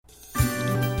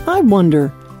I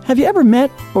wonder, have you ever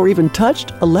met or even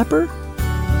touched a leper?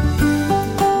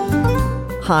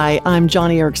 Hi, I'm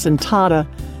Joni Eareckson Tada,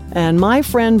 and my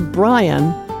friend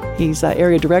Brian, he's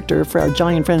area director for our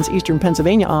Joni and Friends Eastern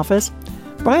Pennsylvania office.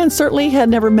 Brian certainly had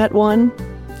never met one,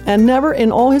 and never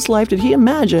in all his life did he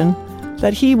imagine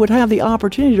that he would have the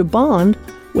opportunity to bond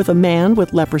with a man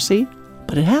with leprosy,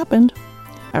 but it happened.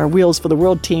 Our Wheels for the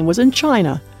World team was in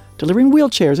China, delivering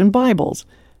wheelchairs and Bibles,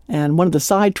 and one of the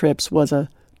side trips was a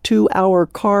 2-hour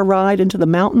car ride into the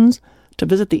mountains to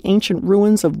visit the ancient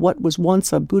ruins of what was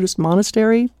once a Buddhist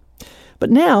monastery.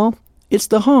 But now, it's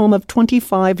the home of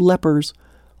 25 lepers,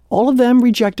 all of them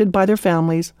rejected by their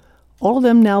families, all of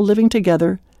them now living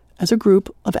together as a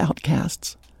group of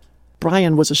outcasts.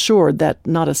 Brian was assured that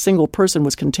not a single person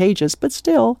was contagious, but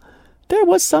still, there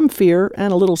was some fear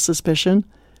and a little suspicion,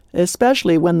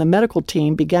 especially when the medical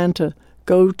team began to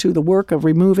go to the work of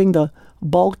removing the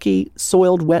bulky,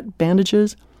 soiled wet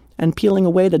bandages and peeling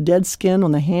away the dead skin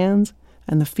on the hands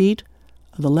and the feet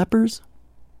of the lepers.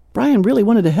 Brian really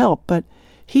wanted to help, but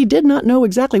he did not know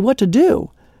exactly what to do.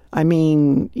 I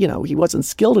mean, he wasn't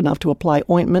skilled enough to apply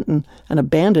ointment and a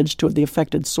bandage to the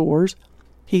affected sores.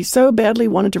 He so badly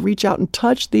wanted to reach out and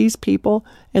touch these people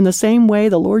in the same way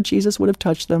the Lord Jesus would have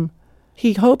touched them.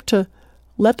 He hoped to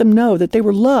let them know that they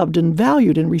were loved and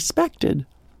valued and respected.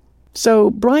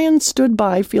 So Brian stood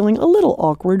by feeling a little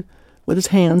awkward with his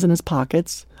hands in his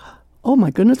pockets. Oh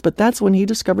my goodness, but that's when he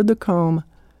discovered the comb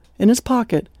in his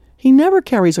pocket. He never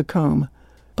carries a comb,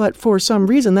 but for some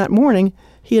reason that morning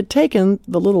he had taken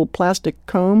the little plastic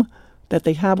comb that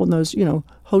they have on those,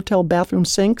 hotel bathroom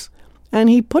sinks, and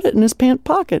he put it in his pant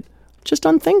pocket, just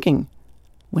unthinking.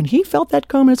 When he felt that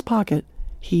comb in his pocket,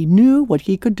 he knew what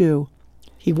he could do.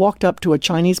 He walked up to a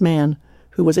Chinese man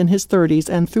who was in his 30s,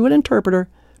 and through an interpreter,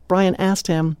 Brian asked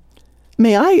him,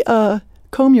 "May I,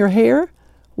 comb your hair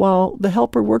while the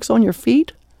helper works on your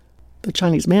feet?" The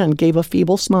Chinese man gave a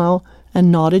feeble smile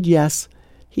and nodded yes.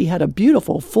 He had a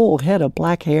beautiful, full head of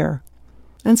black hair.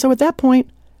 And so at that point,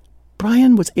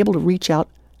 Brian was able to reach out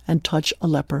and touch a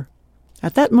leper.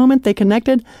 At that moment, they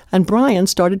connected, and Brian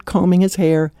started combing his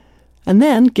hair, and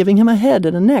then giving him a head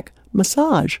and a neck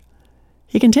massage.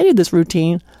 He continued this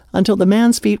routine until the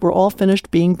man's feet were all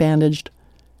finished being bandaged.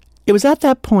 It was at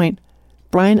that point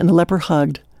Brian and the leper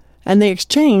hugged, and they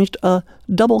exchanged a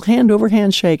double hand-over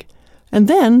handshake. And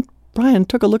then Brian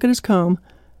took a look at his comb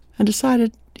and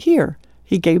decided, here,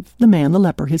 he gave the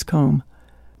leper, his comb.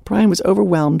 Brian was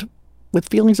overwhelmed with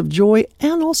feelings of joy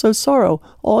and also sorrow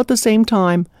all at the same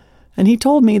time, and he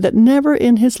told me that never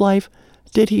in his life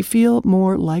did he feel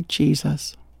more like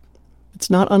Jesus. It's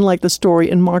not unlike the story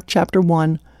in Mark chapter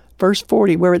 1, verse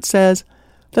 40, where it says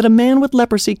that a man with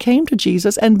leprosy came to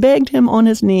Jesus and begged him on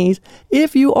his knees,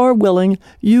 "If you are willing,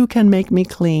 you can make me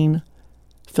clean."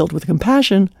 Filled with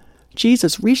compassion,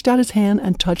 Jesus reached out his hand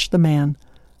and touched the man.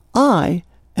 "I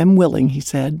am willing," he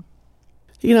said.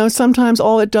 Sometimes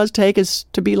all it does take is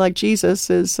to be like Jesus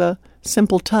is a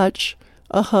simple touch,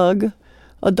 a hug,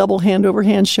 a double hand-over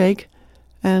handshake,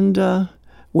 and, a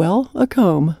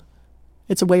comb.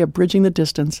 It's a way of bridging the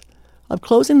distance, of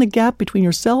closing the gap between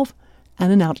yourself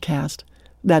and an outcast.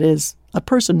 That is, a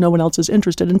person no one else is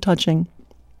interested in touching.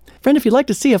 Friend, if you'd like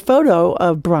to see a photo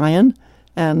of Brian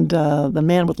and the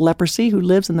man with leprosy who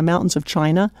lives in the mountains of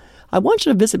China, I want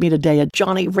you to visit me today at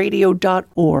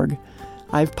johnnyradio.org.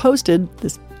 I've posted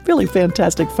this really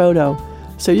fantastic photo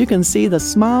so you can see the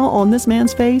smile on this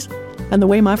man's face and the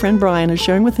way my friend Brian is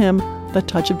sharing with him the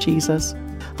touch of Jesus.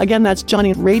 Again, that's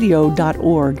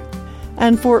johnnyradio.org.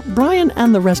 And for Brian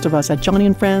and the rest of us at Joni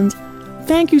and Friends,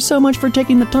 thank you so much for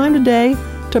taking the time today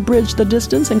to bridge the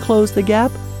distance and close the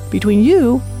gap between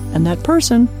you and that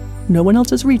person no one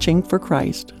else is reaching for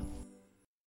Christ.